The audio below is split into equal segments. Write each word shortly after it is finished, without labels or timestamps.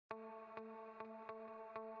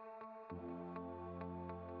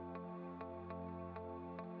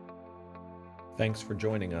Thanks for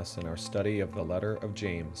joining us in our study of the letter of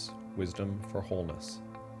James, Wisdom for Wholeness.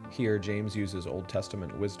 Here, James uses Old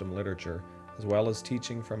Testament wisdom literature, as well as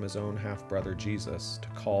teaching from his own half-brother Jesus, to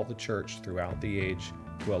call the church throughout the age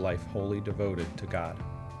to a life wholly devoted to God.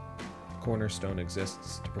 Cornerstone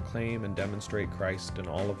exists to proclaim and demonstrate Christ in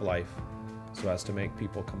all of life, so as to make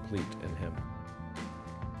people complete in Him.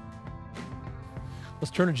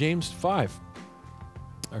 Let's turn to James 5.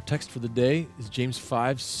 Our text for the day is James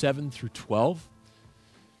 5, 7 through 12.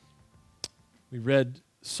 We read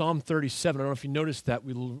Psalm 37. I don't know if you noticed that.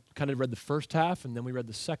 We kind of read the first half, and then we read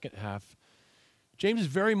the second half. James is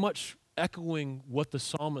very much echoing what the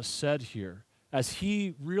psalmist said here, as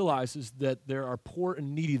he realizes that there are poor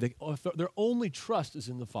and needy, their only trust is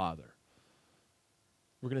in the Father.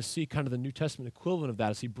 We're going to see kind of the New Testament equivalent of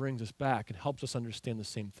that as he brings us back and helps us understand the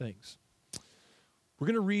same things. We're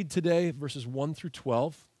going to read today verses 1 through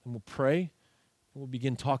 12, and we'll pray, and we'll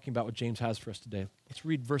begin talking about what James has for us today. Let's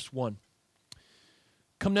read verse 1.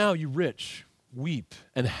 Come now, you rich, weep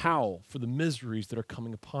and howl for the miseries that are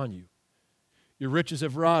coming upon you. Your riches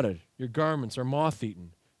have rotted, your garments are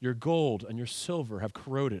moth-eaten, your gold and your silver have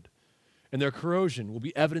corroded, and their corrosion will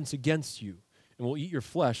be evidence against you, and will eat your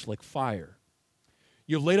flesh like fire.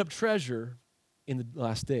 You have laid up treasure in the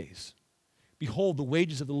last days. Behold, the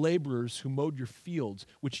wages of the laborers who mowed your fields,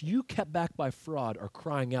 which you kept back by fraud, are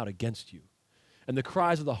crying out against you. And the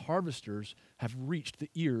cries of the harvesters have reached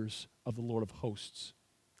the ears of the Lord of hosts.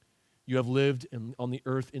 You have lived on the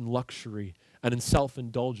earth in luxury and in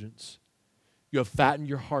self-indulgence. You have fattened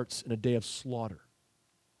your hearts in a day of slaughter.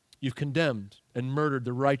 You've condemned and murdered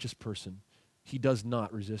the righteous person. He does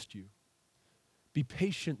not resist you. Be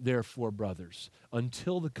patient, therefore, brothers,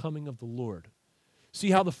 until the coming of the Lord.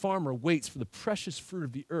 See how the farmer waits for the precious fruit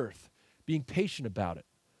of the earth, being patient about it,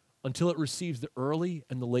 until it receives the early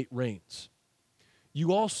and the late rains.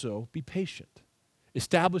 You also be patient.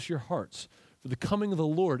 Establish your hearts, for the coming of the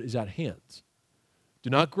Lord is at hand. Do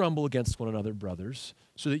not grumble against one another, brothers,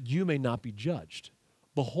 so that you may not be judged.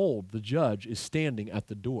 Behold, the judge is standing at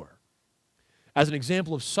the door. As an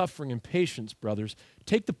example of suffering and patience, brothers,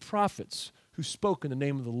 take the prophets who spoke in the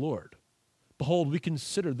name of the Lord. Behold, we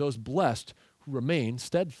consider those blessed who remain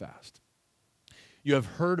steadfast. You have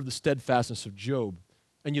heard of the steadfastness of Job,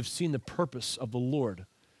 and you've seen the purpose of the Lord,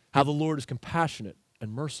 how the Lord is compassionate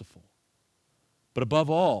and merciful. But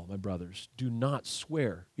above all, my brothers, do not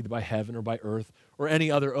swear either by heaven or by earth or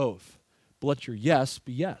any other oath, but let your yes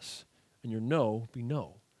be yes, and your no be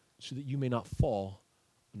no, so that you may not fall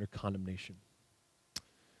under condemnation.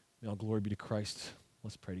 May all glory be to Christ.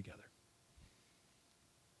 Let's pray together.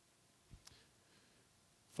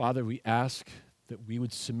 Father, we ask that we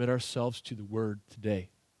would submit ourselves to the word today,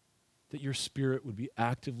 that your Spirit would be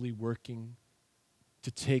actively working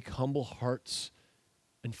to take humble hearts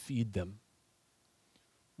and feed them.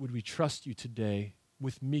 Would we trust you today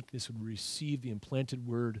with meekness? Would we receive the implanted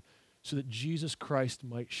word so that Jesus Christ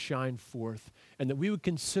might shine forth, and that we would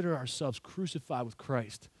consider ourselves crucified with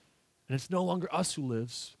Christ, and it's no longer us who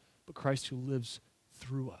lives, but Christ who lives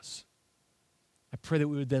through us. I pray that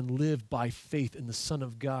we would then live by faith in the Son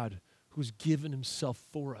of God who's given himself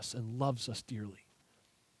for us and loves us dearly.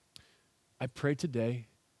 I pray today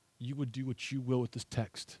you would do what you will with this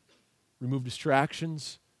text. Remove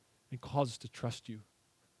distractions and cause us to trust you.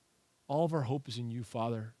 All of our hope is in you,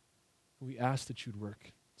 Father. We ask that you'd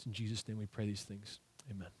work. It's in Jesus' name we pray these things.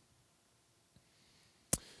 Amen.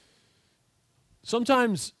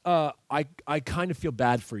 Sometimes I kind of feel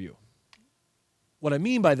bad for you. What I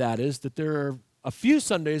mean by that is that there are a few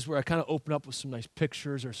Sundays where I kind of open up with some nice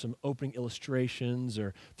pictures or some opening illustrations,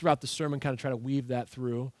 or throughout the sermon kind of try to weave that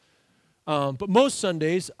through. But most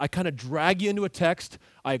Sundays, I kind of drag you into a text.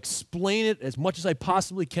 I explain it as much as I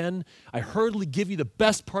possibly can. I hurriedly give you the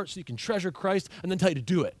best part so you can treasure Christ, and then tell you to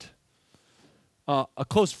do it. A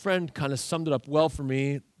close friend kind of summed it up well for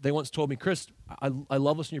me. They once told me, Chris, I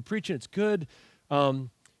love listening to you preaching. It's good. But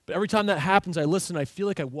every time that happens, I listen, I feel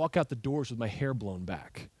like I walk out the doors with my hair blown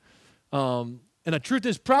back. And the truth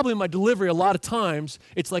is, probably in my delivery, a lot of times,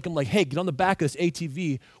 it's like I'm like, hey, get on the back of this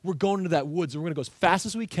ATV. We're going into that woods, and we're going to go as fast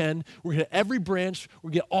as we can. We're going to hit every branch. We're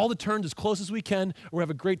going to get all the turns as close as we can. And we're going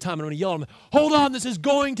to have a great time. And I'm going to yell at them, hold on, this is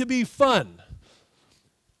going to be fun.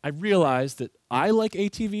 I realized that I like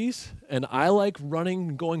ATVs, and I like running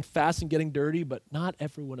and going fast and getting dirty, but not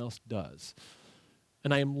everyone else does.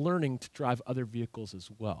 And I am learning to drive other vehicles as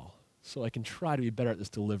well, so I can try to be better at this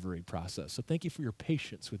delivery process. So thank you for your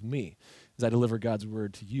patience with me as I deliver God's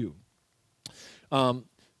word to you.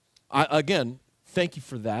 Again, thank you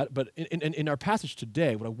for that. But in our passage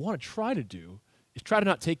today, what I want to try to do is try to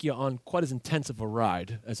not take you on quite as intensive a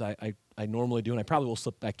ride as I normally do, and I probably will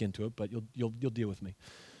slip back into it, but you'll deal with me.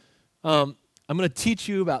 I'm going to teach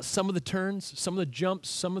you about some of the turns, some of the jumps,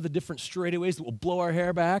 some of the different straightaways that will blow our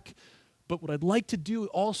hair back. But what I'd like to do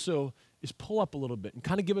also is pull up a little bit and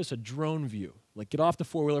kind of give us a drone view, like get off the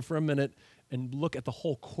four-wheeler for a minute and look at the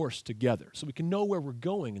whole course together so we can know where we're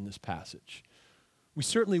going in this passage. We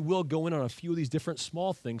certainly will go in on a few of these different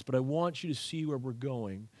small things, but I want you to see where we're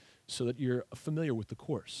going so that you're familiar with the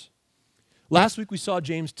course. Last week we saw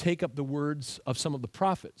James take up the words of some of the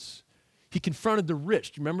prophets. He confronted the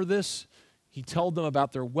rich. Do you remember this? He told them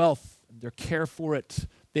about their wealth, their care for it.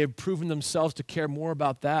 They have proven themselves to care more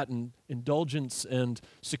about that and indulgence and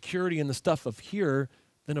security in the stuff of here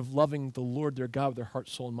than of loving the Lord their God with their heart,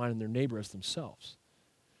 soul, and mind, and their neighbor as themselves.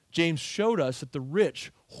 James showed us that the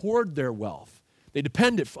rich hoard their wealth. They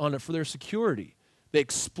depend on it for their security. They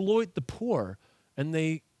exploit the poor, and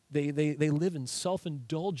they live in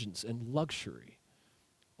self-indulgence and luxury.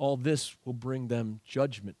 All this will bring them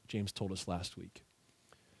judgment, James told us last week.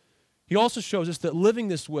 He also shows us that living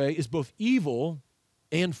this way is both evil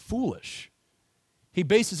and foolish. He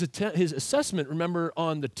bases his assessment, remember,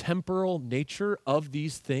 on the temporal nature of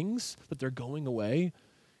these things, that they're going away.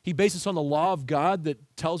 He bases on the law of God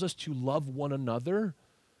that tells us to love one another.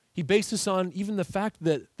 He bases on even the fact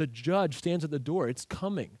that the judge stands at the door. It's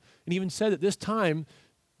coming. And he even said that this time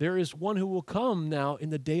there is one who will come now in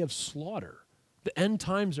the day of slaughter. The end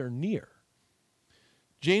times are near.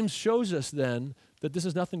 James shows us then that this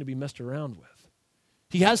is nothing to be messed around with.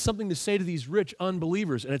 He has something to say to these rich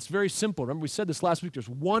unbelievers, and it's very simple. Remember, we said this last week. There's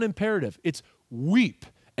one imperative. It's weep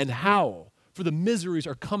and howl, for the miseries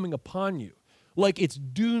are coming upon you, like it's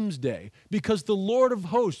doomsday, because the Lord of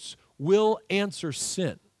hosts will answer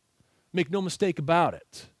sin. Make no mistake about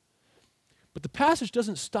it. But the passage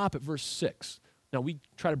doesn't stop at verse 6. Now, we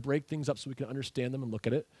try to break things up so we can understand them and look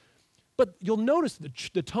at it. But you'll notice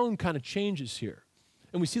the tone kind of changes here.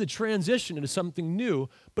 And we see the transition into something new,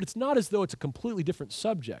 but it's not as though it's a completely different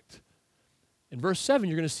subject. In verse 7,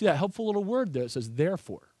 you're going to see that helpful little word there that says,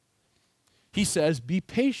 therefore. He says, be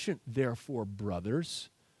patient, therefore, brothers.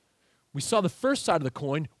 We saw the first side of the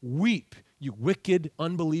coin, weep, you wicked,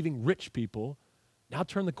 unbelieving, rich people. Now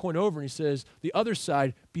turn the coin over and he says, the other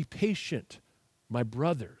side, be patient, my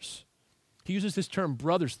brothers. He uses this term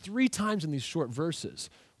brothers 3 times in these short verses.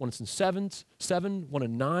 One is in 7, one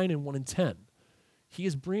in 9, and one in 10. He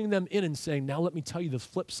is bringing them in and saying, now let me tell you the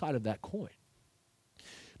flip side of that coin.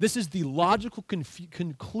 This is the logical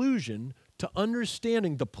conclusion to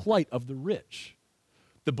understanding the plight of the rich.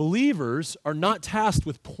 The believers are not tasked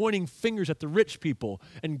with pointing fingers at the rich people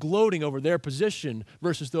and gloating over their position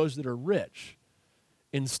versus those that are rich.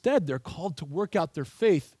 Instead, they're called to work out their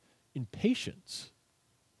faith in patience.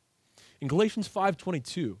 In Galatians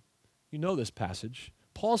 5:22, you know this passage,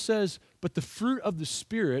 Paul says, but the fruit of the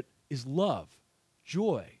Spirit is love,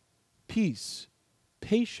 joy, peace,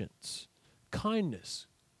 patience, kindness,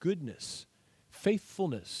 goodness,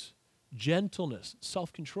 faithfulness, gentleness,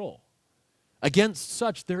 self-control. Against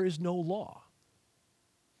such there is no law.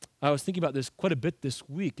 I was thinking about this quite a bit this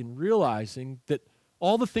week and realizing that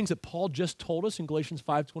all the things that Paul just told us in Galatians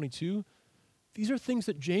 5:22, these are things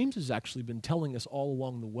that James has actually been telling us all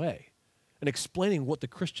along the way and explaining what the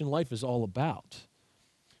Christian life is all about.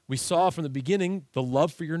 We saw from the beginning the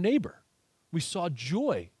love for your neighbor. We saw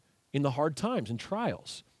joy in the hard times and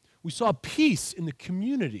trials. We saw peace in the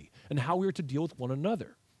community and how we are to deal with one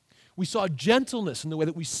another. We saw gentleness in the way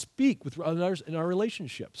that we speak with others in our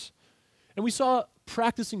relationships. And we saw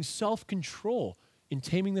practicing self-control in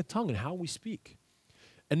taming the tongue and how we speak.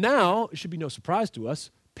 And now, it should be no surprise to us,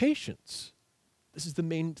 patience. This is the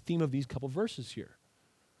main theme of these couple verses here.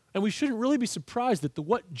 And we shouldn't really be surprised that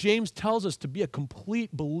what James tells us to be a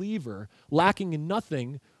complete believer, lacking in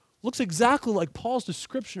nothing, looks exactly like Paul's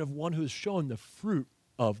description of one who has shown the fruit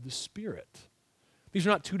of the Spirit. These are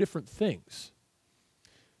not two different things.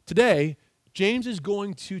 Today, James is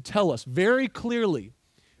going to tell us very clearly,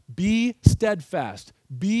 be steadfast,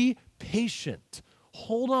 be patient,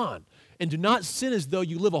 hold on, and do not sin as though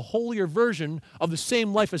you live a holier version of the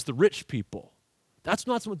same life as the rich people. That's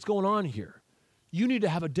not what's going on here. You need to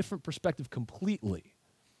have a different perspective completely,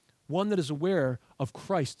 one that is aware of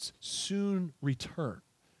Christ's soon return,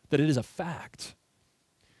 that it is a fact.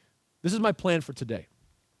 This is my plan for today.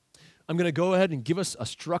 I'm going to go ahead and give us a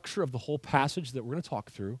structure of the whole passage that we're going to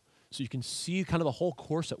talk through so you can see kind of the whole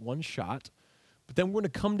course at one shot. But then we're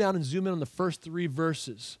going to come down and zoom in on the first 3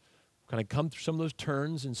 verses, kind of come through some of those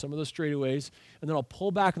turns and some of those straightaways, and then I'll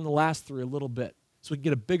pull back in the last 3 a little bit so we can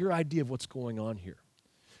get a bigger idea of what's going on here.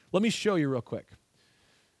 Let me show you real quick.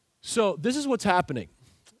 So this is what's happening.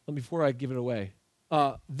 Before I give it away,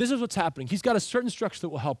 this is what's happening. He's got a certain structure that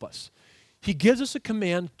will help us. He gives us a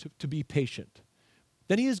command to be patient.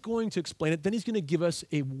 Then he is going to explain it. Then he's going to give us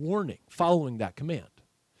a warning following that command.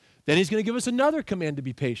 Then he's going to give us another command to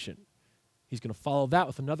be patient. He's going to follow that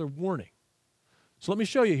with another warning. So let me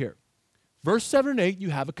show you here. Verse 7 and 8, you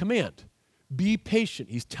have a command. Be patient.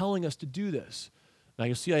 He's telling us to do this. Now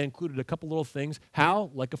you'll see I included a couple little things.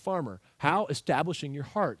 How? Like a farmer. How? Establishing your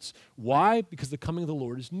hearts. Why? Because the coming of the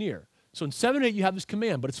Lord is near. So in 7 and 8, you have this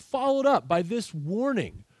command, but it's followed up by this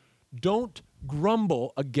warning. Don't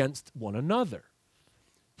grumble against one another.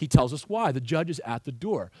 He tells us why. The judge is at the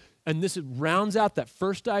door. And this rounds out that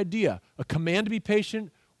first idea, a command to be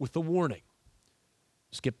patient with a warning.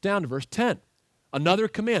 Skip down to verse 10. Another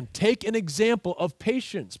command. Take an example of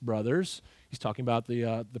patience, brothers. He's talking about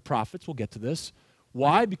the prophets. We'll get to this.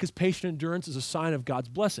 Why? Because patient endurance is a sign of God's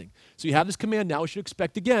blessing. So you have this command. Now we should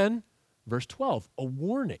expect again, verse 12, a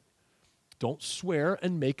warning. Don't swear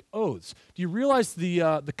and make oaths. Do you realize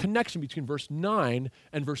the connection between verse 9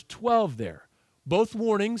 and verse 12 there? Both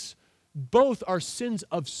warnings, both are sins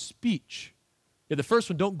of speech. Yeah, the first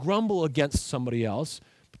one, don't grumble against somebody else.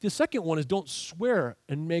 But the second one is don't swear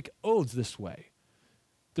and make oaths this way.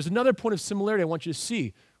 There's another point of similarity I want you to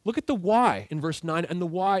see. Look at the why in verse 9 and the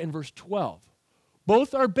why in verse 12.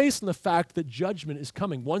 Both are based on the fact that judgment is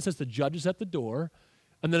coming. One says the judge is at the door,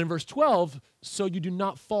 and then in verse 12, so you do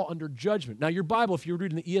not fall under judgment. Now your Bible, if you're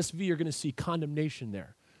reading the ESV, you're going to see condemnation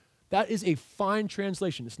there. That is a fine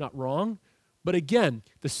translation. It's not wrong. But again,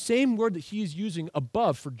 the same word that he's using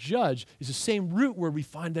above for judge is the same root word we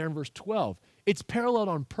find there in verse 12. It's paralleled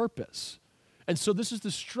on purpose. And so this is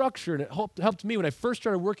the structure, and it helped me when I first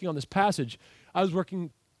started working on this passage. I was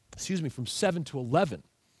working, from 7 to 11.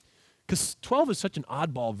 Because 12 is such an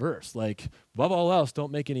oddball verse. Like, above all else,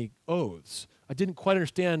 don't make any oaths. I didn't quite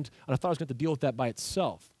understand, and I thought I was going to have to deal with that by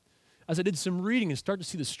itself. As I did some reading and start to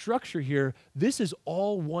see the structure here, this is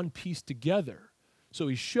all one piece together. So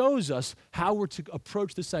he shows us how we're to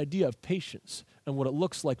approach this idea of patience and what it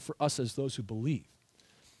looks like for us as those who believe.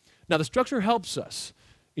 Now, the structure helps us.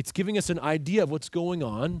 It's giving us an idea of what's going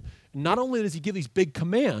on. And not only does he give these big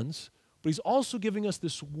commands, but he's also giving us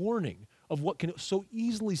this warning of what can so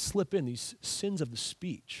easily slip in, these sins of the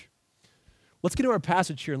speech. Let's get to our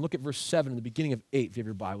passage here and look at verse 7 in the beginning of 8, if you have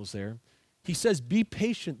your Bibles there. He says, be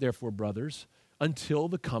patient, therefore, brothers, until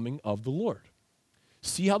the coming of the Lord.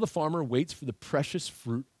 See how the farmer waits for the precious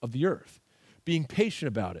fruit of the earth, being patient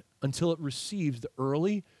about it until it receives the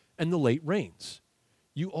early and the late rains.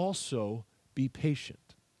 You also be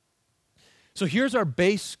patient. So here's our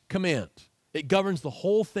base command. It governs the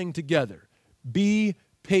whole thing together. Be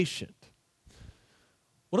patient.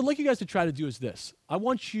 What I'd like you guys to try to do is this. I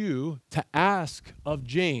want you to ask of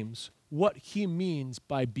James what he means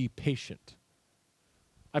by be patient.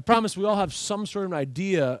 I promise we all have some sort of an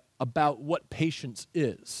idea about what patience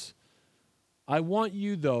is. I want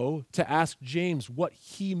you, though, to ask James what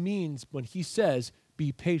he means when he says,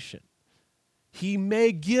 be patient. He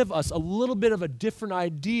may give us a little bit of a different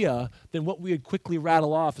idea than what we would quickly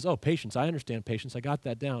rattle off as, oh, patience, I understand patience, I got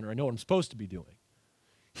that down, or I know what I'm supposed to be doing.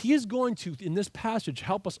 He is going to, in this passage,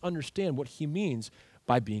 help us understand what he means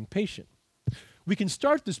by being patient. We can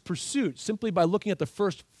start this pursuit simply by looking at the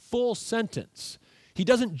first full sentence. He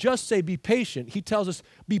doesn't just say be patient. He tells us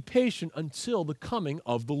be patient until the coming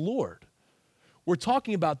of the Lord. We're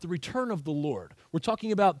talking about the return of the Lord. We're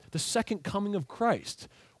talking about the second coming of Christ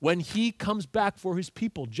when he comes back for his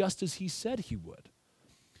people just as he said he would.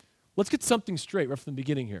 Let's get something straight right from the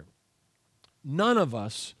beginning here. None of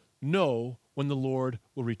us know when the Lord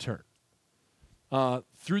will return.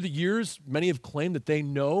 Through the years, many have claimed that they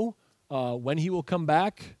know when he will come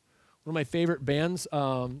back. One of my favorite bands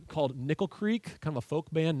called Nickel Creek, kind of a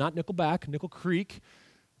folk band, not Nickelback, Nickel Creek.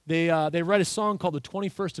 They write a song called The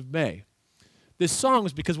 21st of May. This song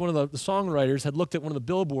was because one of the songwriters had looked at one of the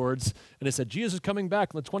billboards and it said, Jesus is coming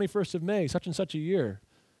back on the 21st of May, such and such a year.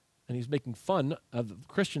 And he's making fun of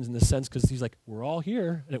Christians in this sense because he's like, we're all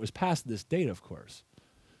here. And it was past this date, of course.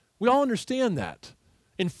 We all understand that.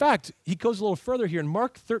 In fact, he goes a little further here. In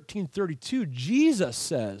Mark 13:32, Jesus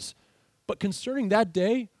says, but concerning that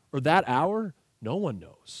day or that hour, no one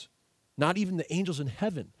knows. Not even the angels in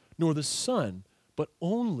heaven, nor the Son, but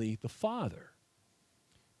only the Father.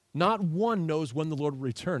 Not one knows when the Lord will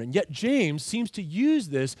return. And yet James seems to use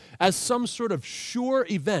this as some sort of sure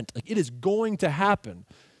event. Like it is going to happen.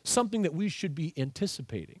 Something that we should be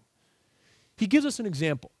anticipating. He gives us an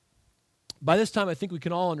example. By this time, I think we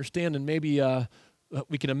can all understand and maybe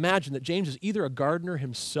we can imagine that James is either a gardener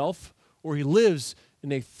himself or he lives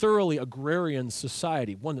in a thoroughly agrarian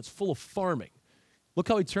society, one that's full of farming. Look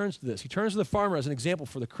how he turns to this. He turns to the farmer as an example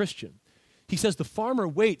for the Christian. He says the farmer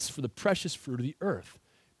waits for the precious fruit of the earth,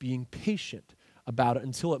 being patient about it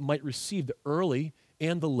until it might receive the early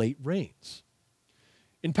and the late rains.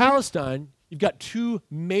 In Palestine, you've got two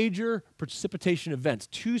major precipitation events,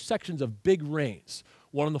 two sections of big rains,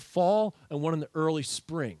 one in the fall and one in the early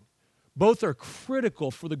spring. Both are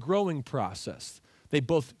critical for the growing process. They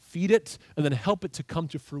both feed it and then help it to come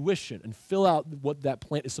to fruition and fill out what that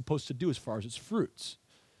plant is supposed to do as far as its fruits.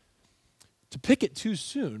 To pick it too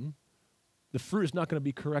soon, the fruit is not going to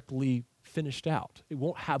be correctly finished out. It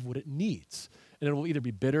won't have what it needs. And it will either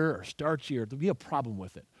be bitter or starchy or there'll be a problem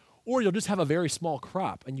with it. Or you'll just have a very small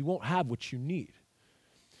crop and you won't have what you need.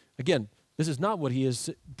 Again, this is not what he is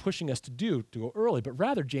pushing us to do, to go early, but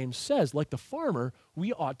rather James says, like the farmer,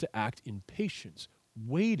 we ought to act in patience,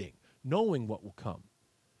 waiting, knowing what will come.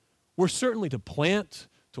 We're certainly to plant,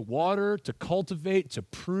 to water, to cultivate, to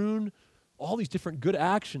prune, all these different good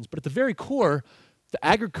actions, but at the very core, the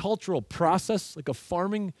agricultural process, like of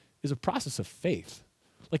farming, is a process of faith.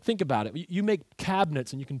 Like think about it. You make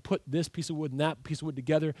cabinets and you can put this piece of wood and that piece of wood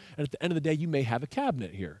together, and at the end of the day, you may have a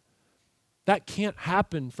cabinet here. That can't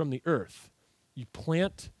happen from the earth. You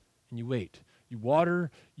plant and you wait. You water,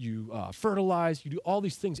 you fertilize, you do all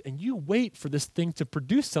these things, and you wait for this thing to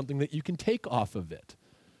produce something that you can take off of it.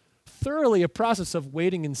 Thoroughly a process of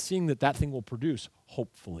waiting and seeing that that thing will produce,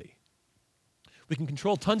 hopefully. We can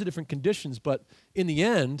control tons of different conditions, but in the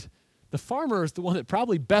end, the farmer is the one that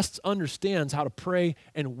probably best understands how to pray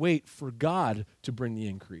and wait for God to bring the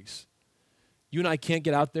increase. You and I can't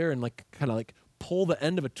get out there and kind of pull the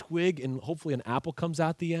end of a twig and hopefully an apple comes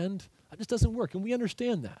out the end. That just doesn't work, and we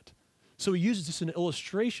understand that. So he uses this as an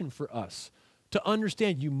illustration for us to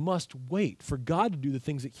understand you must wait for God to do the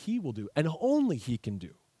things that he will do, and only he can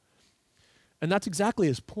do. And that's exactly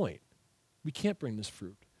his point. We can't bring this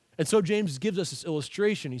fruit. And so James gives us this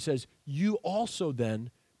illustration. He says, you also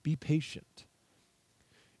then be patient.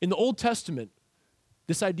 In the Old Testament,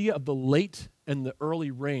 this idea of the late and the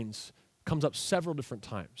early rains comes up several different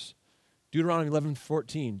times. Deuteronomy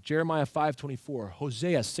 11:14, Jeremiah 5:24,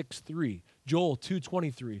 Hosea 6:3, Joel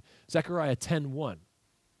 2:23, Zechariah 10:1.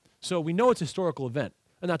 So we know it's a historical event,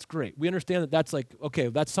 and that's great. We understand that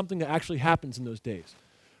that's something that actually happens in those days.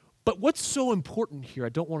 But what's so important here, I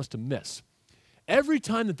don't want us to miss. Every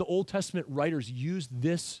time that the Old Testament writers use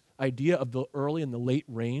this idea of the early and the late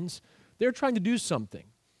rains, they're trying to do something.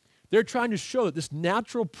 They're trying to show that this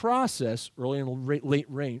natural process, early and late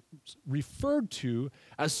rains, referred to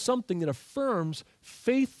as something that affirms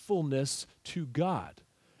faithfulness to God,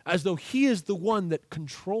 as though he is the one that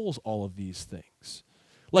controls all of these things.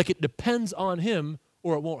 Like it depends on him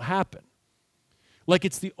or it won't happen. Like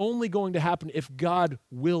it's the only going to happen if God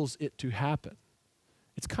wills it to happen.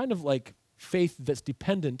 It's kind of like faith that's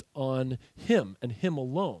dependent on him and him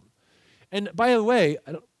alone. And by the way,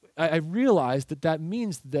 I realize that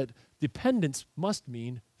means that dependence must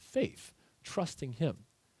mean faith, trusting him.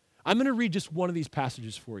 I'm going to read just one of these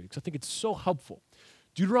passages for you because I think it's so helpful.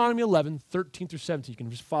 Deuteronomy 11:13 through 17. You can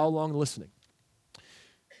just follow along listening.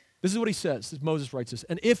 This is what he says. Moses writes this.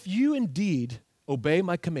 And if you indeed obey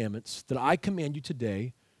my commandments that I command you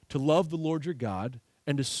today to love the Lord your God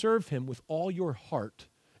and to serve him with all your heart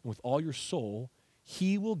and with all your soul,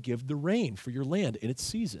 he will give the rain for your land in its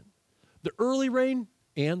season, the early rain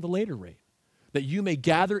and the later rain, that you may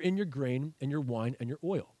gather in your grain and your wine and your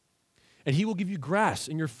oil. And he will give you grass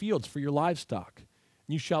in your fields for your livestock,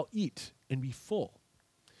 and you shall eat and be full.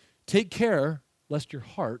 Take care lest your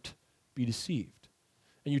heart be deceived,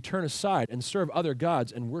 and you turn aside and serve other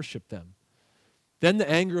gods and worship them. Then the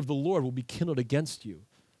anger of the Lord will be kindled against you,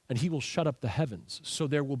 and he will shut up the heavens, so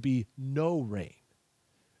there will be no rain,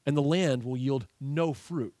 and the land will yield no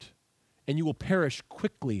fruit, and you will perish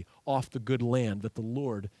quickly off the good land that the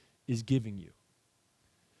Lord is giving you.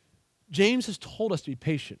 James has told us to be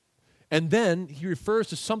patient, and then he refers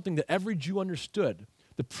to something that every Jew understood,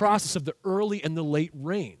 the process of the early and the late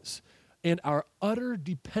rains, and our utter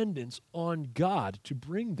dependence on God to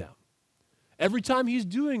bring them. Every time he's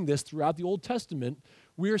doing this throughout the Old Testament,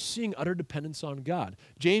 we are seeing utter dependence on God.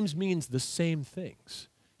 James means the same things.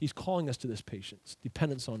 He's calling us to this patience,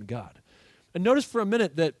 dependence on God. And notice for a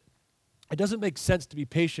minute that it doesn't make sense to be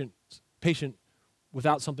patient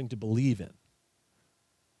without something to believe in.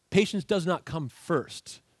 Patience does not come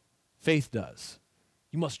first. Faith does.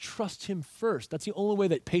 You must trust him first. That's the only way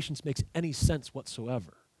that patience makes any sense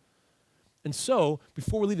whatsoever. And so,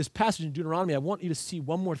 before we leave this passage in Deuteronomy, I want you to see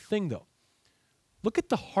one more thing, though. Look at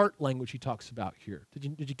the heart language he talks about here.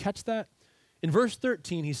 Did you catch that? In verse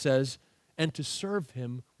 13, he says, and to serve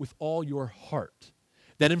him with all your heart.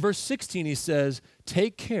 Then in verse 16, he says,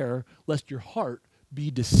 take care lest your heart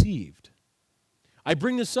be deceived. I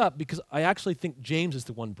bring this up because I actually think James is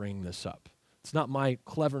the one bringing this up. It's not my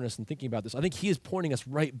cleverness in thinking about this. I think he is pointing us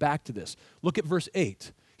right back to this. Look at verse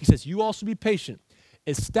 8. He says, you also be patient.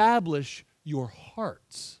 Establish your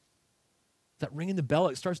hearts. That ringing the bell,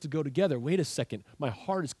 it starts to go together. Wait a second. My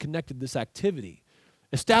heart is connected to this activity.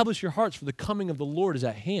 Establish your hearts, for the coming of the Lord is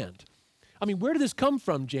at hand. I mean, where did this come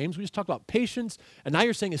from, James? We just talked about patience, and now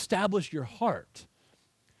you're saying establish your heart.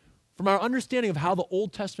 From our understanding of how the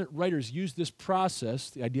Old Testament writers used this process,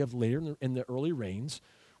 the idea of later in the early rains,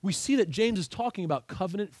 we see that James is talking about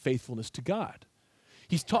covenant faithfulness to God.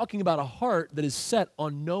 He's talking about a heart that is set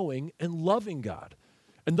on knowing and loving God,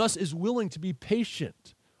 and thus is willing to be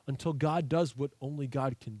patient until God does what only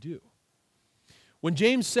God can do. When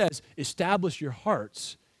James says, establish your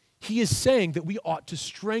hearts, he is saying that we ought to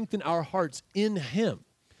strengthen our hearts in him.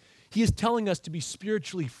 He is telling us to be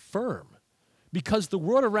spiritually firm because the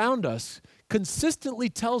world around us consistently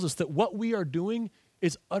tells us that what we are doing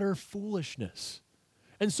is utter foolishness.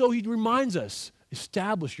 And so he reminds us,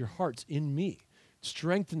 establish your hearts in me.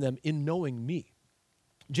 Strengthen them in knowing me.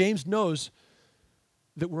 James knows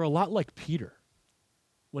that we're a lot like Peter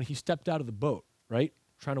when he stepped out of the boat, right?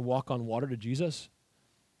 Trying to walk on water to Jesus.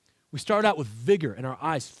 We start out with vigor and our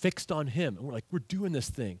eyes fixed on him. And we're like, we're doing this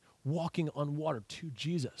thing, walking on water to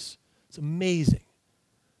Jesus. It's amazing.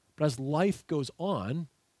 But as life goes on,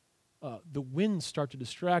 the winds start to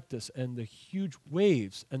distract us, and the huge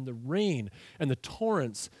waves and the rain and the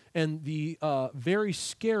torrents and the very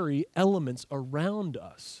scary elements around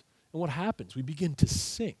us. And what happens? We begin to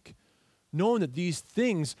sink, knowing that these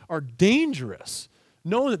things are dangerous,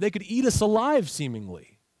 knowing that they could eat us alive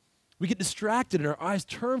seemingly. We get distracted and our eyes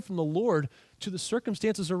turn from the Lord to the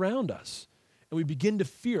circumstances around us. And we begin to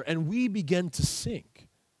fear and we begin to sink.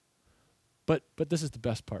 But this is the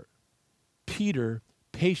best part. Peter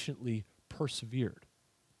patiently persevered.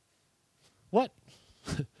 What?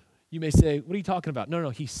 You may say, what are you talking about? No,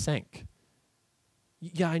 he sank.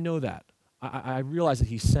 Yeah, I know that. I realize that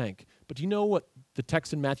he sank. But do you know what the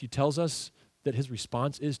text in Matthew tells us that his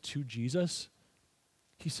response is to Jesus?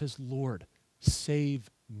 He says, Lord, save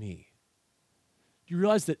me. Do you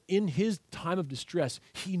realize that in his time of distress,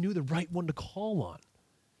 he knew the right one to call on?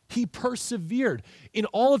 He persevered. In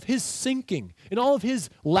all of his sinking, in all of his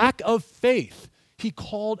lack of faith, he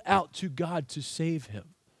called out to God to save him.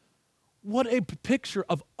 What a picture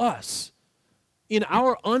of us in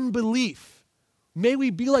our unbelief. May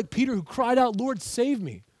we be like Peter who cried out, Lord, save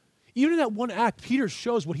me. Even in that one act, Peter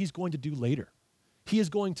shows what he's going to do later. He is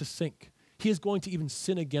going to sink. He is going to even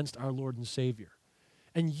sin against our Lord and Savior.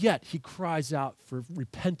 And yet he cries out for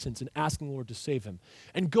repentance and asking the Lord to save him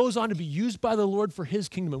and goes on to be used by the Lord for his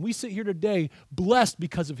kingdom. And we sit here today blessed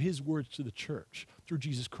because of his words to the church through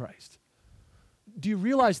Jesus Christ. Do you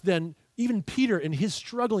realize then, even Peter in his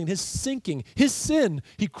struggling, his sinking, his sin,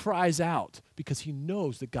 he cries out because he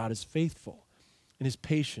knows that God is faithful in his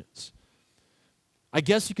patience. I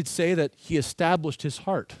guess you could say that he established his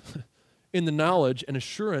heart in the knowledge and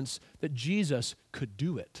assurance that Jesus could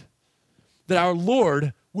do it, that our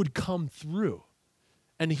Lord would come through.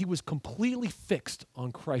 And he was completely fixed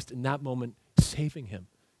on Christ in that moment, saving him,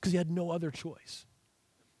 because he had no other choice.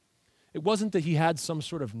 It wasn't that he had some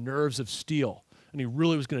sort of nerves of steel and he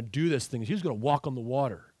really was going to do this thing. He was going to walk on the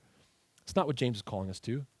water. It's not what James is calling us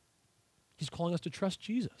to. He's calling us to trust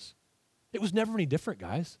Jesus. It was never any different,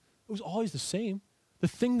 guys. It was always the same. The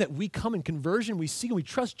thing that we come in conversion, we see and we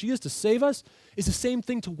trust Jesus to save us is the same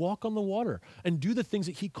thing to walk on the water and do the things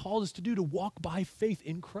that he called us to do, to walk by faith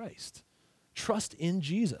in Christ. Trust in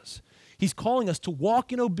Jesus. He's calling us to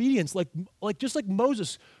walk in obedience, just like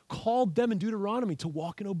Moses called them in Deuteronomy to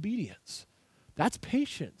walk in obedience. That's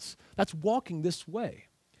patience. That's walking this way.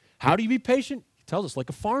 How do you be patient? He tells us, like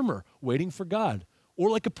a farmer waiting for God, or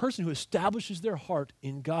like a person who establishes their heart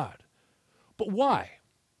in God. But why?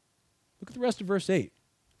 Look at the rest of verse 8.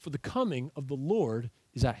 For the coming of the Lord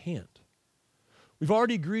is at hand. We've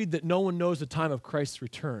already agreed that no one knows the time of Christ's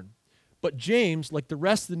return. But James, like the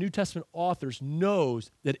rest of the New Testament authors, knows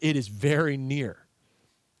that it is very near.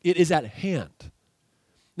 It is at hand.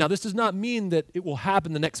 Now, this does not mean that it will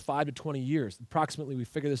happen the next 5 to 20 years. Approximately, we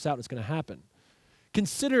figure this out, it's going to happen.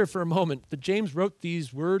 Consider for a moment that James wrote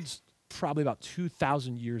these words probably about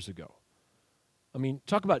 2,000 years ago. I mean,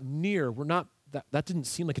 talk about near. That didn't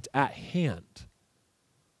seem like it's at hand.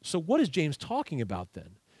 So what is James talking about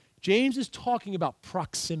then? James is talking about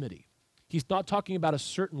proximity. He's not talking about a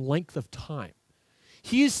certain length of time.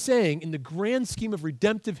 He is saying, in the grand scheme of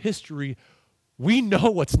redemptive history, we know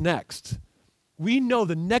what's next. We know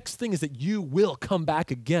the next thing is that you will come back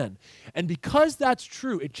again. And because that's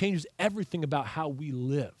true, it changes everything about how we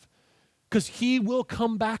live. Because he will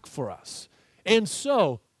come back for us. And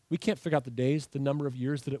so, we can't figure out the days, the number of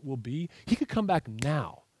years that it will be. He could come back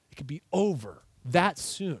now. It could be over that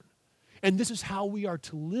soon. And this is how we are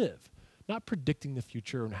to live, not predicting the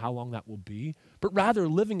future and how long that will be, but rather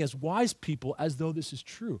living as wise people as though this is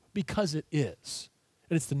true, because it is.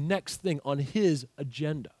 And it's the next thing on his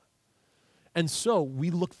agenda. And so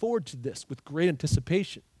we look forward to this with great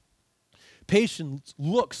anticipation. Patience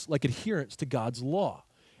looks like adherence to God's law.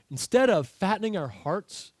 Instead of fattening our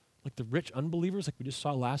hearts like the rich unbelievers, like we just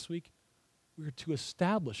saw last week, we are to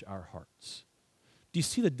establish our hearts. Do you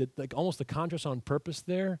see like almost the contrast on purpose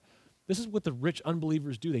there? This is what the rich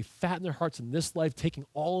unbelievers do. They fatten their hearts in this life, taking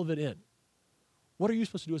all of it in. What are you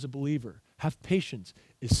supposed to do as a believer? Have patience.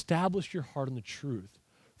 Establish your heart on the truth,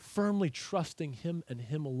 firmly trusting him and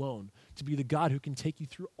him alone to be the God who can take you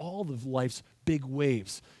through all of life's big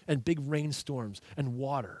waves and big rainstorms and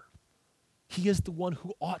water. He is the one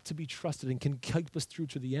who ought to be trusted and can keep us through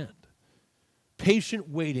to the end. Patient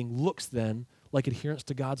waiting looks then like adherence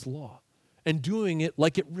to God's law and doing it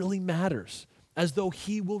like it really matters, as though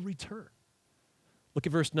he will return. Look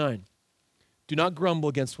at verse 9. Do not grumble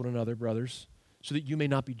against one another, brothers, so that you may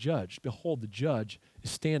not be judged. Behold, the judge is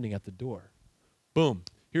standing at the door. Boom.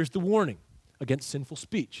 Here's the warning against sinful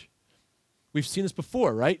speech. We've seen this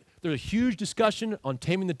before, right? There's a huge discussion on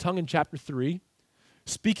taming the tongue in chapter 3,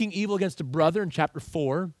 speaking evil against a brother in chapter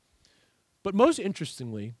 4. But most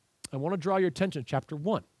interestingly, I want to draw your attention to chapter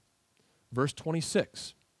 1, verse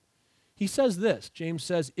 26. He says this, James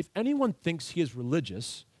says, if anyone thinks he is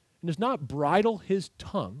religious and does not bridle his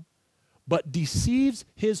tongue, but deceives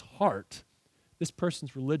his heart, this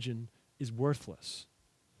person's religion is worthless.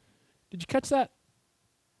 Did you catch that?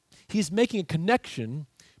 He's making a connection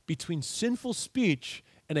between sinful speech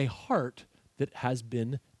and a heart that has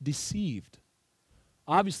been deceived.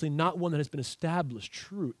 Obviously, not one that has been established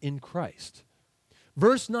true in Christ.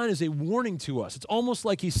 Verse 9 is a warning to us. It's almost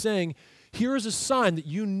like he's saying, here is a sign that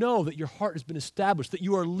you know that your heart has been established, that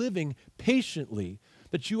you are living patiently,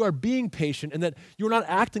 that you are being patient, and that you're not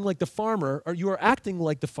acting like the farmer, or you are acting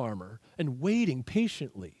like the farmer and waiting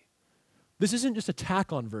patiently. This isn't just a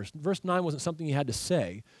tack on verse. Verse 9 wasn't something he had to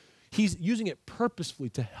say. He's using it purposefully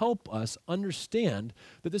to help us understand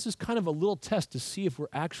that this is kind of a little test to see if we're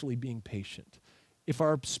actually being patient, if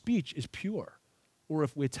our speech is pure, or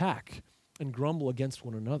if we attack and grumble against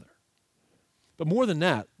one another. But more than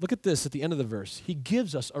that, look at this at the end of the verse. He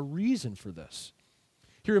gives us a reason for this.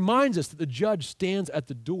 He reminds us that the judge stands at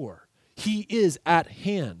the door. He is at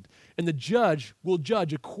hand, and the judge will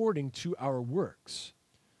judge according to our works.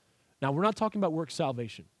 Now, we're not talking about work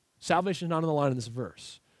salvation. Salvation is not on the line in this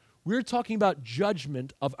verse. We're talking about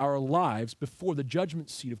judgment of our lives before the judgment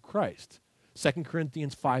seat of Christ. 2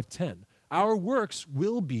 Corinthians 5:10. Our works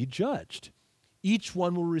will be judged. Each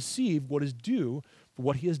one will receive what is due for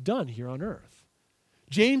what he has done here on earth.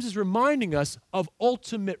 James is reminding us of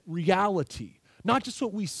ultimate reality, not just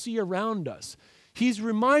what we see around us. He's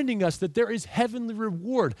reminding us that there is heavenly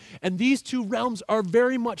reward, and these two realms are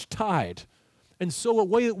very much tied. And so a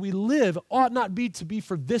way that we live ought not be to be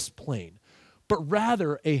for this plane, but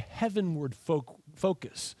rather a heavenward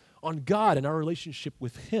focus on God and our relationship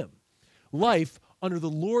with him. Life under the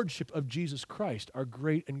lordship of Jesus Christ, our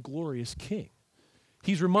great and glorious King.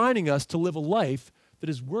 He's reminding us to live a life that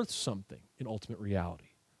is worth something in ultimate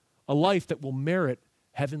reality, a life that will merit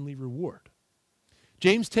heavenly reward.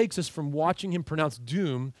 James takes us from watching him pronounce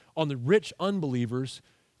doom on the rich unbelievers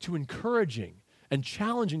to encouraging and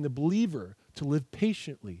challenging the believer to live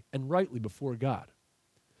patiently and rightly before God.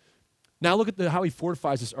 Now look at how he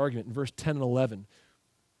fortifies this argument in verse 10 and 11.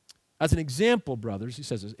 As an example, brothers, he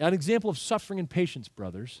says this, an example of suffering and patience,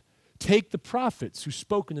 brothers, take the prophets who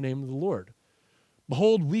spoke in the name of the Lord.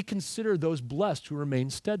 Behold, we consider those blessed who remain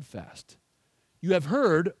steadfast. You have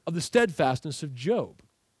heard of the steadfastness of Job,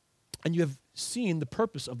 and you have seen the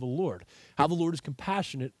purpose of the Lord, how the Lord is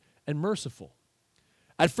compassionate and merciful.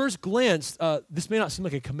 At first glance, this may not seem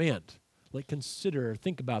like a command, like consider or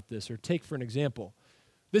think about this or take for an example.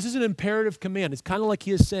 This is an imperative command. It's kind of like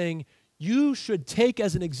he is saying, you should take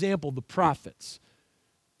as an example the prophets.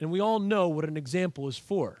 And we all know what an example is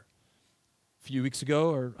for. A few weeks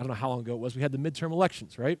ago, or I don't know how long ago it was, we had the midterm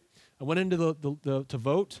elections, right? I went into to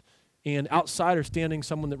vote, and outside are standing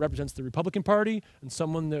someone that represents the Republican Party and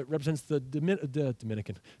someone that represents the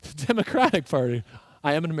Democratic Party.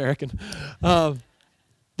 I am an American.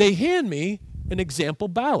 They hand me an example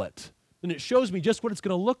ballot, and it shows me just what it's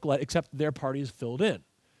going to look like, except their party is filled in.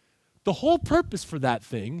 The whole purpose for that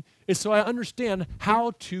thing is so I understand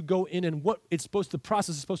how to go in and what the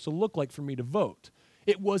process is supposed to look like for me to vote.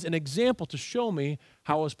 It was an example to show me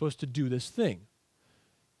how I was supposed to do this thing.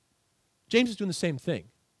 James is doing the same thing.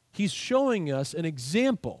 he's showing us an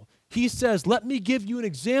example. He says, let me give you an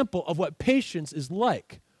example of what patience is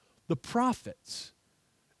like. The prophets.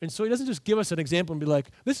 And so he doesn't just give us an example and be like,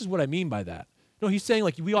 this is what I mean by that. No, he's saying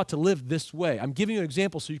like we ought to live this way. I'm giving you an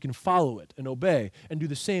example so you can follow it and obey and do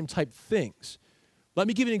the same type things. Let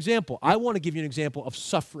me give you an example. I want to give you an example of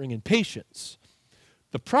suffering and patience.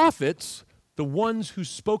 The prophets, the ones who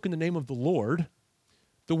spoke in the name of the Lord,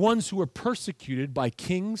 the ones who were persecuted by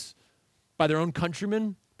kings, by their own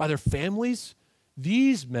countrymen, by their families,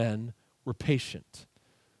 these men were patient.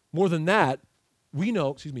 More than that, we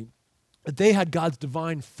know, that they had God's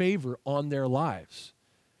divine favor on their lives.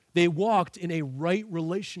 They walked in a right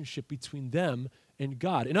relationship between them and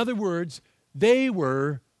God. In other words, they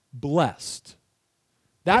were blessed.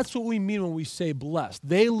 That's what we mean when we say blessed.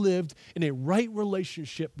 They lived in a right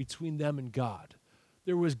relationship between them and God.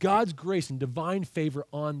 There was God's grace and divine favor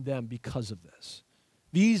on them because of this.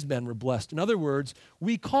 These men were blessed. In other words,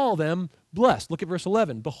 we call them blessed. Look at verse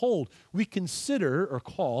 11. Behold, we consider or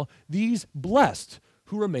call these blessed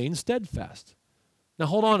who remain steadfast. Now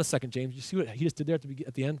hold on a second, James. You see what he just did there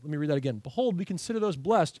at the end? Let me read that again. Behold, we consider those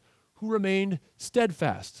blessed who remained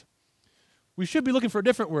steadfast. We should be looking for a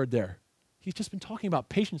different word there. He's just been talking about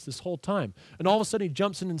patience this whole time. And all of a sudden he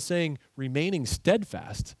jumps in and saying, remaining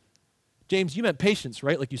steadfast. James, you meant patience,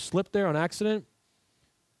 right? Like you slipped there on accident?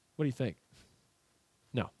 What do you think?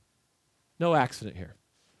 No. No accident here.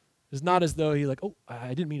 It's not as though he like, oh,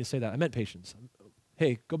 I didn't mean to say that. I meant patience.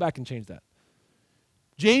 Hey, go back and change that.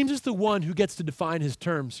 James is the one who gets to define his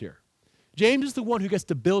terms here. James is the one who gets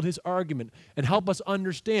to build his argument and help us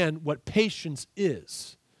understand what patience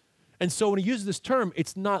is. And so when he uses this term,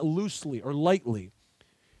 it's not loosely or lightly.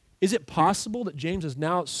 Is it possible that James has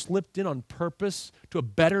now slipped in on purpose to a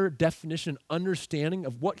better definition and understanding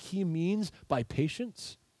of what he means by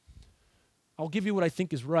patience? I'll give you what I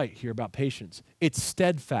think is right here about patience. It's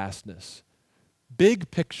steadfastness.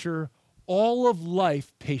 Big picture, all of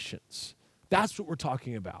life patience. That's what we're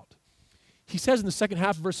talking about. He says in the second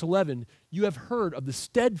half of verse 11, you have heard of the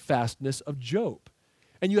steadfastness of Job,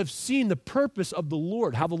 and you have seen the purpose of the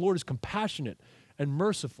Lord, how the Lord is compassionate and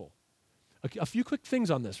merciful. A few quick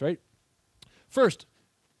things on this, right? First,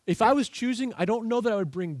 if I was choosing, I don't know that I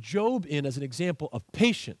would bring Job in as an example of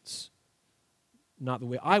patience. Not the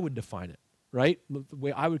way I would define it, right? The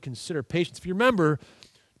way I would consider patience. If you remember,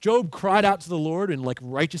 Job cried out to the Lord in like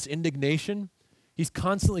righteous indignation. He's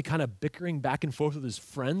constantly kind of bickering back and forth with his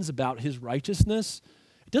friends about his righteousness.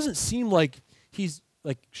 It doesn't seem like he's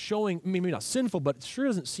like showing, maybe not sinful, but it sure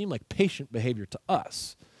doesn't seem like patient behavior to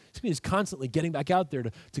us. He's constantly getting back out there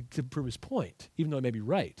to prove his point, even though he may be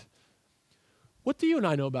right. What do you and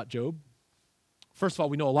I know about Job? First of all,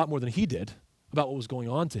 we know a lot more than he did about what was going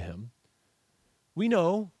on to him. We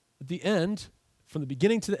know at the end, from the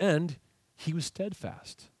beginning to the end, he was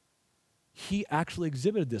steadfast. He actually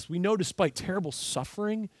exhibited this. We know despite terrible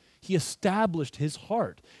suffering, he established his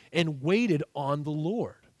heart and waited on the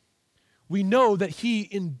Lord. We know that he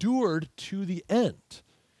endured to the end.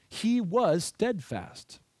 He was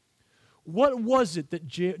steadfast. What was it that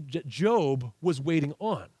Job was waiting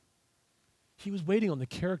on? He was waiting on the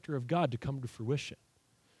character of God to come to fruition.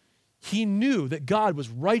 He knew that God was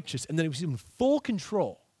righteous and that he was in full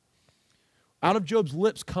control. Out of Job's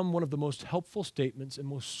lips come one of the most helpful statements and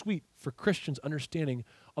most sweet for Christians' understanding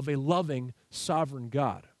of a loving, sovereign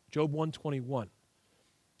God. Job 121.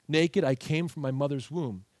 Naked I came from my mother's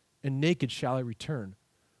womb, and naked shall I return.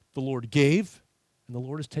 The Lord gave, and the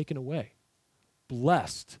Lord has taken away.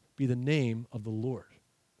 Blessed be the name of the Lord.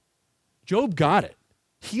 Job got it.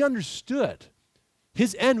 He understood.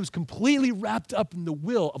 His end was completely wrapped up in the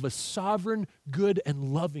will of a sovereign, good,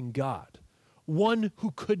 and loving God. One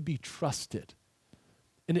who could be trusted.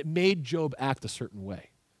 And it made Job act a certain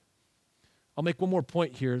way. I'll make one more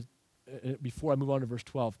point here before I move on to verse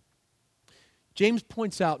 12. James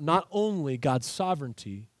points out not only God's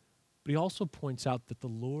sovereignty, but he also points out that the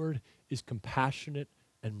Lord is compassionate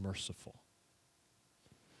and merciful.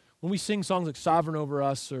 When we sing songs like Sovereign Over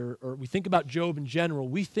Us or we think about Job in general,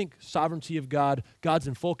 we think sovereignty of God, God's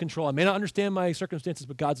in full control. I may not understand my circumstances,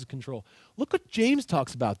 but God's in control. Look what James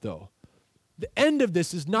talks about, though. The end of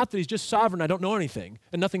this is not that he's just sovereign, I don't know anything,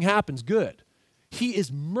 and nothing happens good. He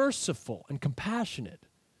is merciful and compassionate.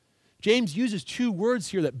 James uses two words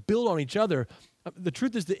here that build on each other. The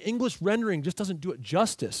truth is the English rendering just doesn't do it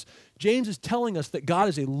justice. James is telling us that God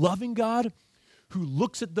is a loving God who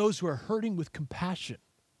looks at those who are hurting with compassion.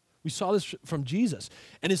 We saw this from Jesus.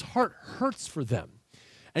 And his heart hurts for them.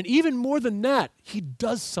 And even more than that, he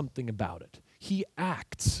does something about it. He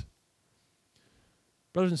acts.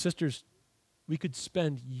 Brothers and sisters, we could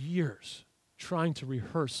spend years trying to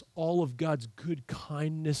rehearse all of God's good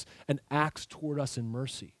kindness and acts toward us in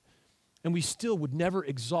mercy. And we still would never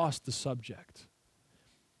exhaust the subject.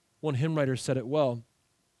 One hymn writer said it well.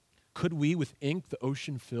 Could we with ink the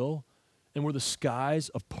ocean fill, and were the skies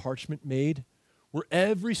of parchment made? Were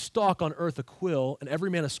every stalk on earth a quill, and every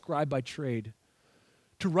man a scribe by trade?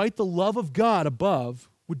 To write the love of God above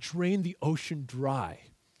would drain the ocean dry,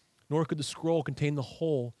 nor could the scroll contain the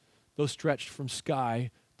whole, though stretched from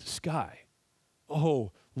sky to sky.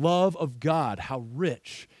 Oh, love of God, how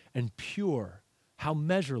rich and pure, how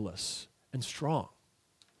measureless and strong.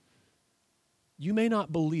 You may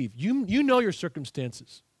not believe. You know your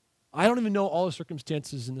circumstances. I don't even know all the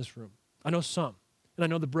circumstances in this room. I know some, and I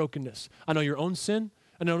know the brokenness. I know your own sin,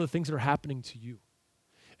 and I know the things that are happening to you.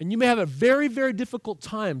 And you may have a very, very difficult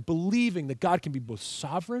time believing that God can be both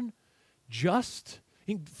sovereign, just,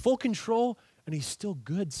 in full control, and he's still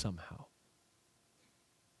good somehow.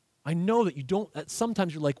 I know that you don't, that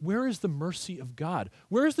sometimes you're like, where is the mercy of God?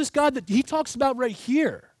 Where is this God that he talks about right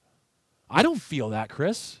here? I don't feel that,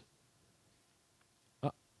 Chris.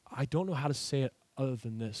 I don't know how to say it other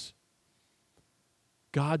than this.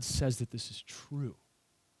 God says that this is true.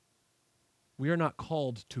 We are not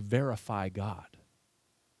called to verify God.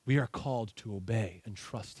 We are called to obey and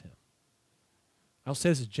trust him. I'll say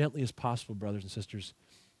this as gently as possible, brothers and sisters.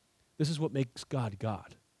 This is what makes God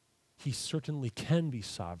God. He certainly can be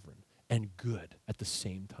sovereign and good at the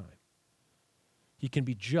same time. He can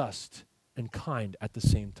be just and kind at the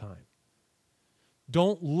same time.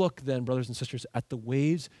 Don't look then, brothers and sisters, at the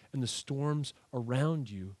waves and the storms around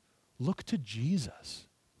you. Look to Jesus.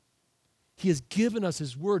 He has given us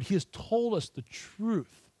his word. He has told us the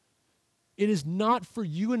truth. It is not for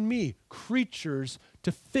you and me, creatures,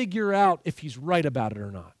 to figure out if he's right about it or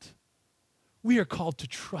not. We are called to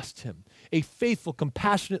trust him, a faithful,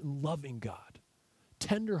 compassionate, and loving God,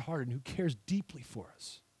 tender-hearted, and who cares deeply for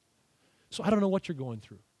us. So I don't know what you're going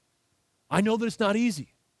through. I know that it's not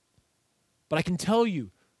easy. But I can tell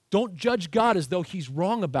you, don't judge God as though he's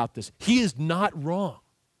wrong about this. He is not wrong.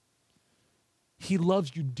 He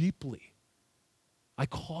loves you deeply. I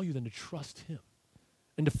call you then to trust him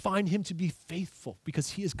and to find him to be faithful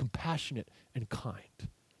because he is compassionate and kind.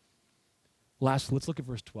 Lastly, let's look at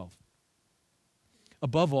verse 12.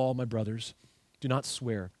 Above all, my brothers, do not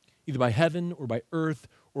swear, either by heaven or by earth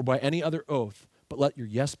or by any other oath, but let your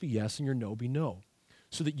yes be yes and your no be no,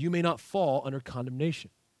 so that you may not fall under condemnation.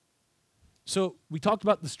 So we talked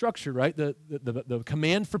about the structure, right? The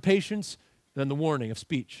command for patience, then the warning of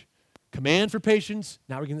speech. Command for patience,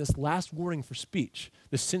 now we're getting this last warning for speech,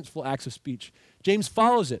 the sinful acts of speech. James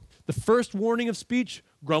follows it. The first warning of speech,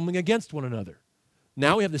 grumbling against one another.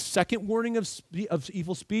 Now we have the second warning of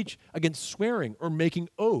evil speech against swearing or making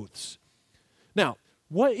oaths. Now,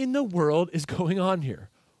 what in the world is going on here?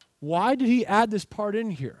 Why did he add this part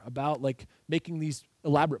in here about like making these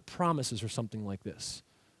elaborate promises or something like this?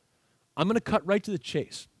 I'm going to cut right to the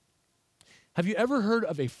chase. Have you ever heard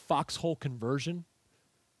of a foxhole conversion?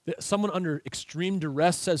 That someone under extreme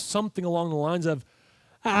duress says something along the lines of,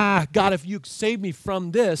 God, if you save me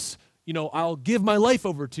from this, I'll give my life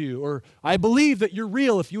over to you, or I believe that you're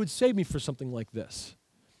real if you would save me for something like this.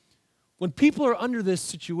 When people are under this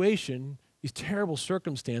situation, these terrible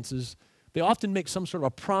circumstances, they often make some sort of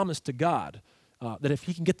a promise to God that if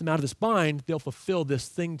he can get them out of this bind, they'll fulfill this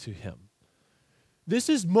thing to him. This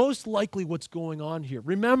is most likely what's going on here.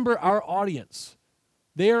 Remember our audience.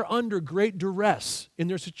 They are under great duress in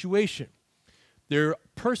their situation. They're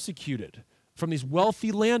persecuted from these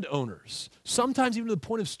wealthy landowners, sometimes even to the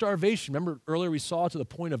point of starvation. Remember earlier we saw to the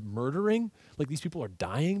point of murdering, like these people are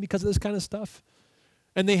dying because of this kind of stuff.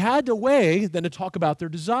 And they had a way then to talk about their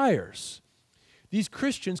desires. These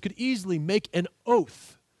Christians could easily make an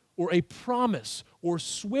oath or a promise or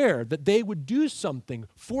swear that they would do something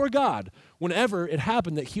for God whenever it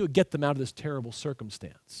happened that he would get them out of this terrible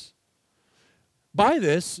circumstance. By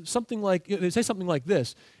this, they say something like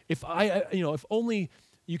this: if only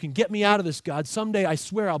you can get me out of this, God, someday I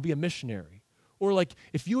swear I'll be a missionary. Or like,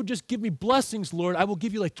 if you would just give me blessings, Lord, I will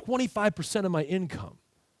give you like 25% of my income.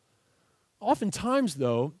 Oftentimes,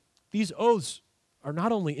 though, these oaths are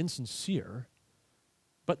not only insincere,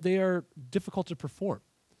 but they are difficult to perform.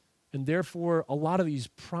 And therefore, a lot of these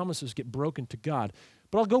promises get broken to God.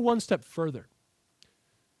 But I'll go one step further.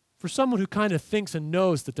 For someone who kind of thinks and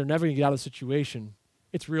knows that they're never going to get out of the situation,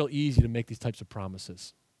 it's real easy to make these types of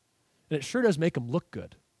promises. And it sure does make them look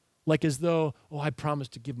good. Like as though, I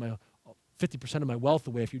promised to give my 50% of my wealth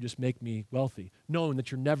away if you just make me wealthy, knowing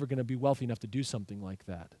that you're never going to be wealthy enough to do something like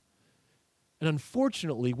that. And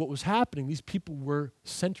unfortunately, what was happening, these people were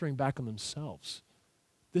centering back on themselves.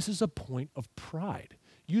 This is a point of pride.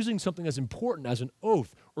 using something as important as an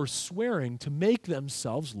oath or swearing to make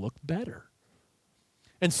themselves look better.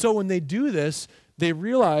 And so when they do this, they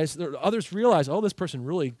realize, others realize, oh, this person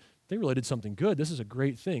they really did something good. This is a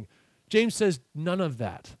great thing. James says, none of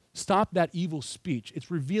that. Stop that evil speech.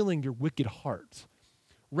 It's revealing your wicked heart.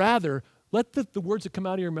 Rather, let the words that come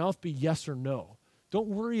out of your mouth be yes or no. Don't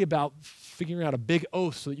worry about figuring out a big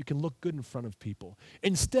oath so that you can look good in front of people.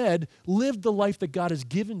 Instead, live the life that God has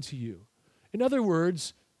given to you. In other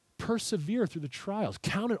words, persevere through the trials.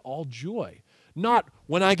 Count it all joy. Not,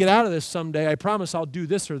 when I get out of this someday, I promise I'll do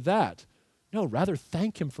this or that. No, rather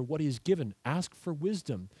thank him for what he has given. Ask for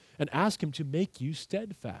wisdom and ask him to make you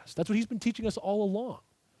steadfast. That's what he's been teaching us all along.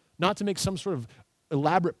 Not to make some sort of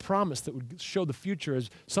elaborate promise that would show the future as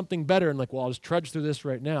something better and like, well, I'll just trudge through this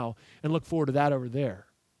right now and look forward to that over there.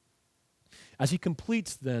 As he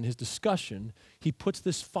completes then his discussion, he puts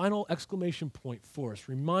this final exclamation point for us,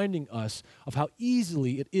 reminding us of how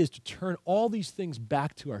easily it is to turn all these things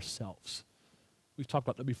back to ourselves. We've talked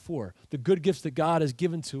about that before. The good gifts that God has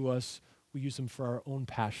given to us, we use them for our own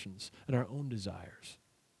passions and our own desires.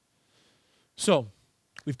 So,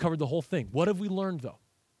 we've covered the whole thing. What have we learned, though?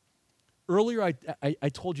 Earlier, I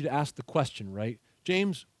told you to ask the question, right?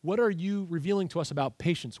 James, what are you revealing to us about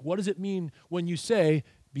patience? What does it mean when you say,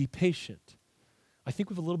 be patient? I think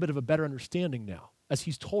we have a little bit of a better understanding now, as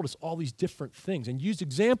he's told us all these different things and used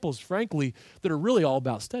examples, frankly, that are really all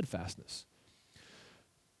about steadfastness.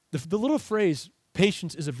 The little phrase,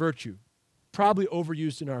 patience is a virtue, probably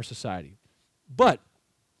overused in our society. But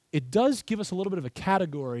it does give us a little bit of a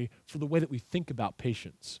category for the way that we think about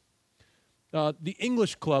patience. The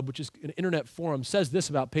English Club, which is an internet forum, says this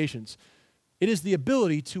about patience. It is the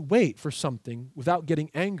ability to wait for something without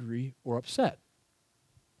getting angry or upset.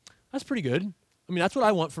 That's pretty good. I mean, that's what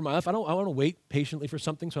I want for my life. I want to wait patiently for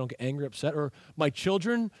something so I don't get angry or upset. Or my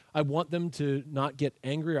children, I want them to not get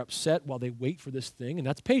angry or upset while they wait for this thing, and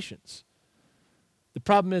that's patience. The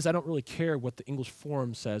problem is I don't really care what the English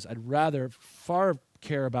forum says. I'd rather far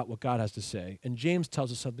care about what God has to say. And James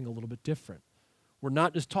tells us something a little bit different. We're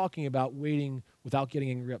not just talking about waiting without getting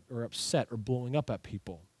angry or upset or blowing up at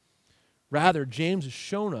people. Rather, James has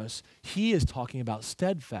shown us he is talking about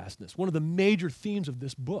steadfastness, one of the major themes of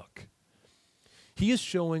this book. He is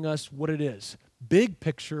showing us what it is. Big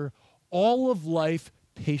picture, all of life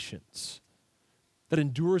patience that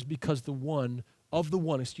endures because the one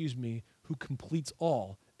who completes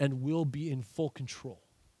all and will be in full control.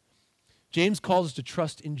 James calls us to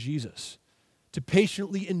trust in Jesus, to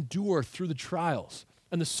patiently endure through the trials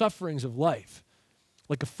and the sufferings of life,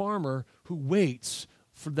 like a farmer who waits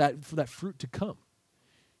for that fruit to come.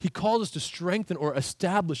 He calls us to strengthen or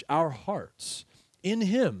establish our hearts in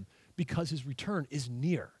him because his return is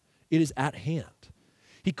near. It is at hand.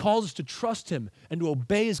 He calls us to trust him and to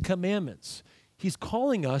obey his commandments. He's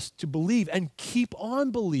calling us to believe and keep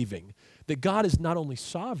on believing that God is not only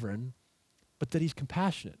sovereign, but that he's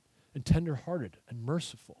compassionate and tenderhearted and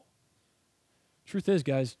merciful. Truth is,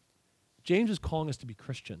 guys, James is calling us to be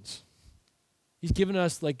Christians. He's given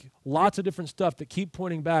us lots of different stuff that keep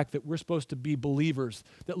pointing back that we're supposed to be believers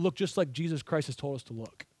that look just like Jesus Christ has told us to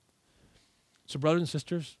look. So brothers and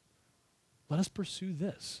sisters, let us pursue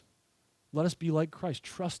this. Let us be like Christ,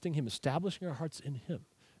 trusting him, establishing our hearts in him,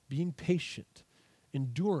 being patient,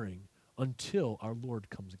 enduring until our Lord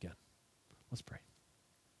comes again. Let's pray.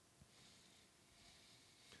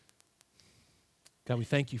 God, we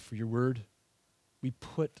thank you for your word. We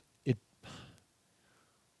put it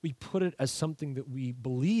as something that we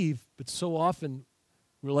believe, but so often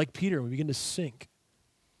we're like Peter and we begin to sink.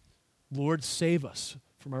 Lord, save us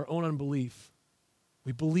from our own unbelief.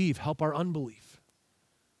 We believe, help our unbelief.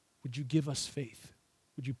 Would you give us faith?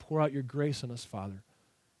 Would you pour out your grace on us, Father,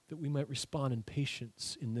 that we might respond in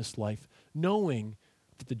patience in this life, knowing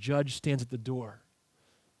that the judge stands at the door.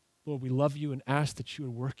 Lord, we love you and ask that you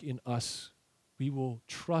would work in us. We will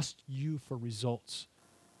trust you for results.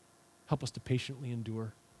 Help us to patiently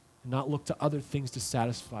endure and not look to other things to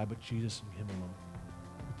satisfy, but Jesus and him alone.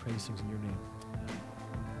 We pray these things in your name.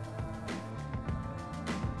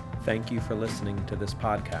 Thank you for listening to this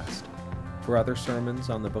podcast. For other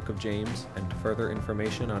sermons on the book of James and further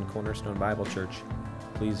information on Cornerstone Bible Church,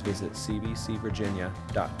 please visit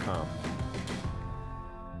cbcvirginia.com.